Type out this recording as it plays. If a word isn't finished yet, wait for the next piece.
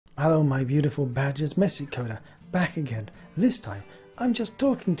Hello my beautiful badgers, Messi Coder, back again. This time I'm just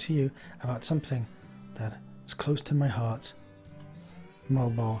talking to you about something that's close to my heart.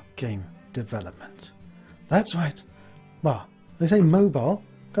 Mobile game development. That's right. Well, they say mobile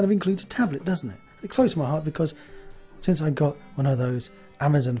kind of includes tablet, doesn't it? It's close to my heart because since I got one of those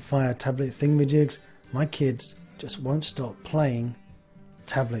Amazon Fire tablet thingamajigs, my kids just won't stop playing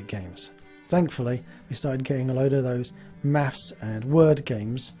tablet games. Thankfully, we started getting a load of those maths and word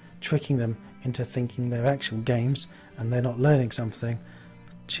games, tricking them into thinking they're actual games and they're not learning something.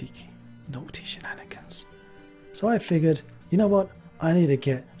 Cheeky, naughty shenanigans. So I figured, you know what? I need to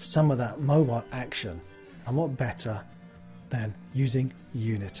get some of that mobile action. And what better than using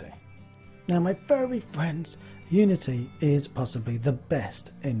Unity? Now, my very friends, Unity is possibly the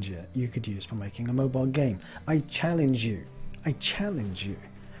best engine you could use for making a mobile game. I challenge you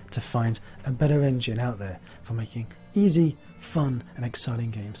to find a better engine out there for making easy, fun and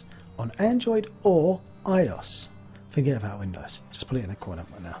exciting games on Android or iOS. Forget about Windows. Just put it in the corner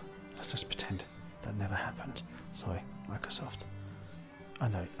for now. Let's just pretend that never happened. Sorry, Microsoft. I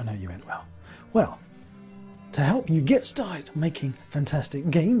know you meant well. Well, to help you get started making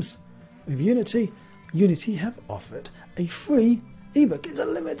fantastic games with Unity, Unity have offered a free ebook. It's a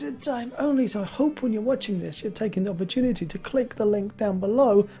limited time only, so I hope when you're watching this you're taking the opportunity to click the link down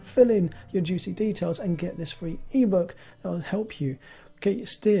below, fill in your juicy details and get this free ebook that will help you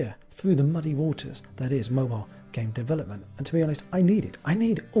steer through the muddy waters that is mobile game development. And to be honest, I need it. I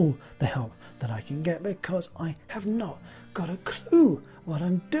need all the help that I can get because I have not got a clue what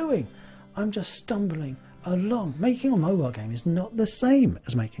I'm doing. I'm just stumbling along. Making a mobile game is not the same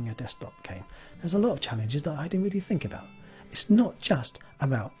as making a desktop game. There's a lot of challenges that I didn't really think about. It's not just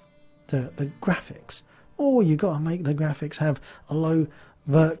about the graphics. Oh, you've got to make the graphics have a low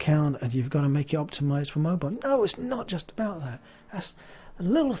vert count and you've got to make it optimized for mobile. No, it's not just about that. That's the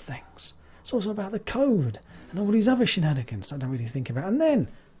little things. It's also about the code and all these other shenanigans I don't really think about. And then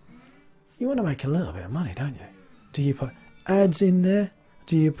you want to make a little bit of money, don't you? Do you put ads in there?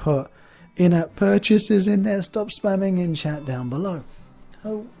 Do you put in-app purchases in there? Stop spamming in chat down below.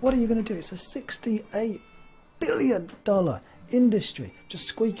 So what are you going to do? It's a $68 billion industry just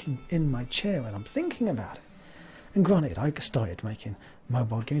squeaking in my chair when I'm thinking about it. And granted, I started making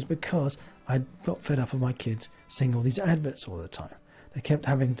mobile games because I got fed up of my kids seeing all these adverts all the time. They kept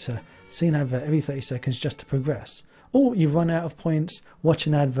having to see an advert every 30 seconds just to progress. Or you run out of points, watch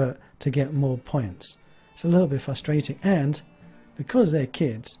an advert to get more points. It's a little bit frustrating, and because they're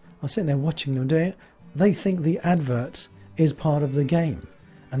kids, I'm sitting there watching them do it, they think the advert is part of the game.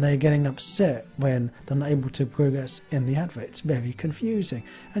 And they're getting upset when they're not able to progress in the advert. It's very confusing.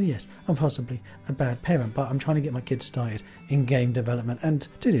 And yes, I'm possibly a bad parent, but I'm trying to get my kids started in game development. And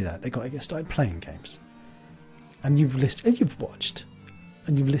to do that, they've got to get started playing games. And you've watched,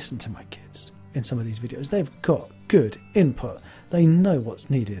 and you've listened to my kids in some of these videos. They've got good input. They know what's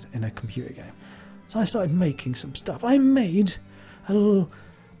needed in a computer game. So I started making some stuff. I made a little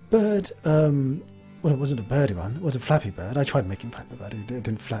bird, well, it wasn't a birdie one, it was a Flappy Bird. I tried making Flappy Bird, it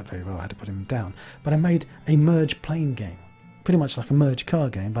didn't flap very well, I had to put him down. But I made a merge plane game, pretty much like a merge car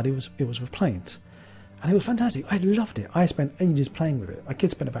game, but it was with planes. And it was fantastic, I loved it. I spent ages playing with it. My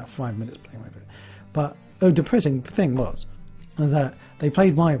kids spent about 5 minutes playing with it. But the depressing thing was that they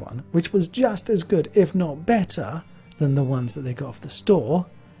played my one, which was just as good, if not better, than the ones that they got off the store.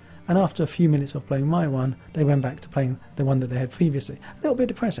 And after a few minutes of playing my one, they went back to playing the one that they had previously. A little bit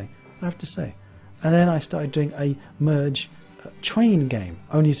depressing, I have to say. And then I started doing a merge train game,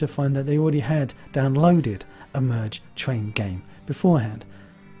 only to find that they already had downloaded a merge train game beforehand.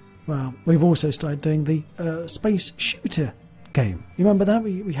 Well, we've also started doing the space shooter game. You remember that?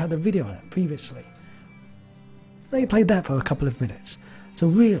 We had a video on that previously. They played that for a couple of minutes. So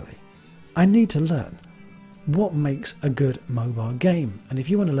really, I need to learn what makes a good mobile game. And if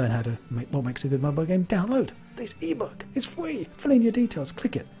you want to learn how to make what makes a good mobile game, download this ebook. It's free. Fill in your details.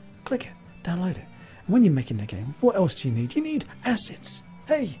 Click it. Download it. And when you're making a game, what else do you need? You need assets.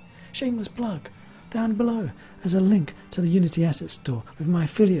 Hey, shameless plug. Down below there's a link to the Unity Asset Store with my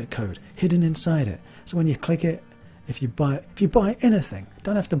affiliate code hidden inside it. So when you click it, if you buy anything,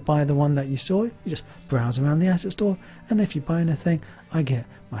 don't have to buy the one that you saw. You just browse around the asset store, and if you buy anything, I get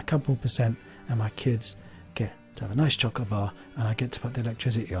my couple percent, and my kids get to have a nice chocolate bar, and I get to put the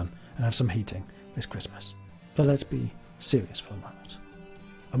electricity on and have some heating this Christmas. But let's be serious for a moment.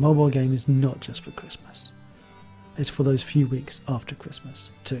 A mobile game is not just for Christmas. It's for those few weeks after Christmas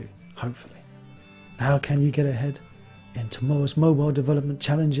too, hopefully. How can you get ahead in tomorrow's mobile development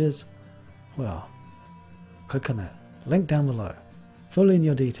challenges? Well, click on that link down below, fill in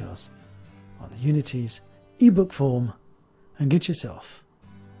your details on Unity's ebook form and get yourself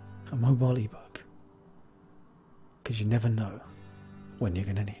a mobile ebook. Because you never know when you're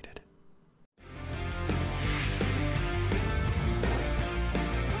going to need it.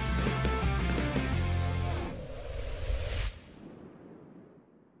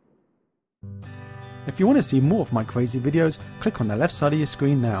 If you want to see more of my crazy videos, click on the left side of your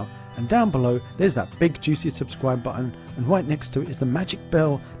screen now, and down below there's that big juicy subscribe button, and right next to it is the magic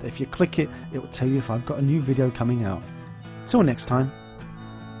bell that if you click it, it will tell you if I've got a new video coming out. Till next time.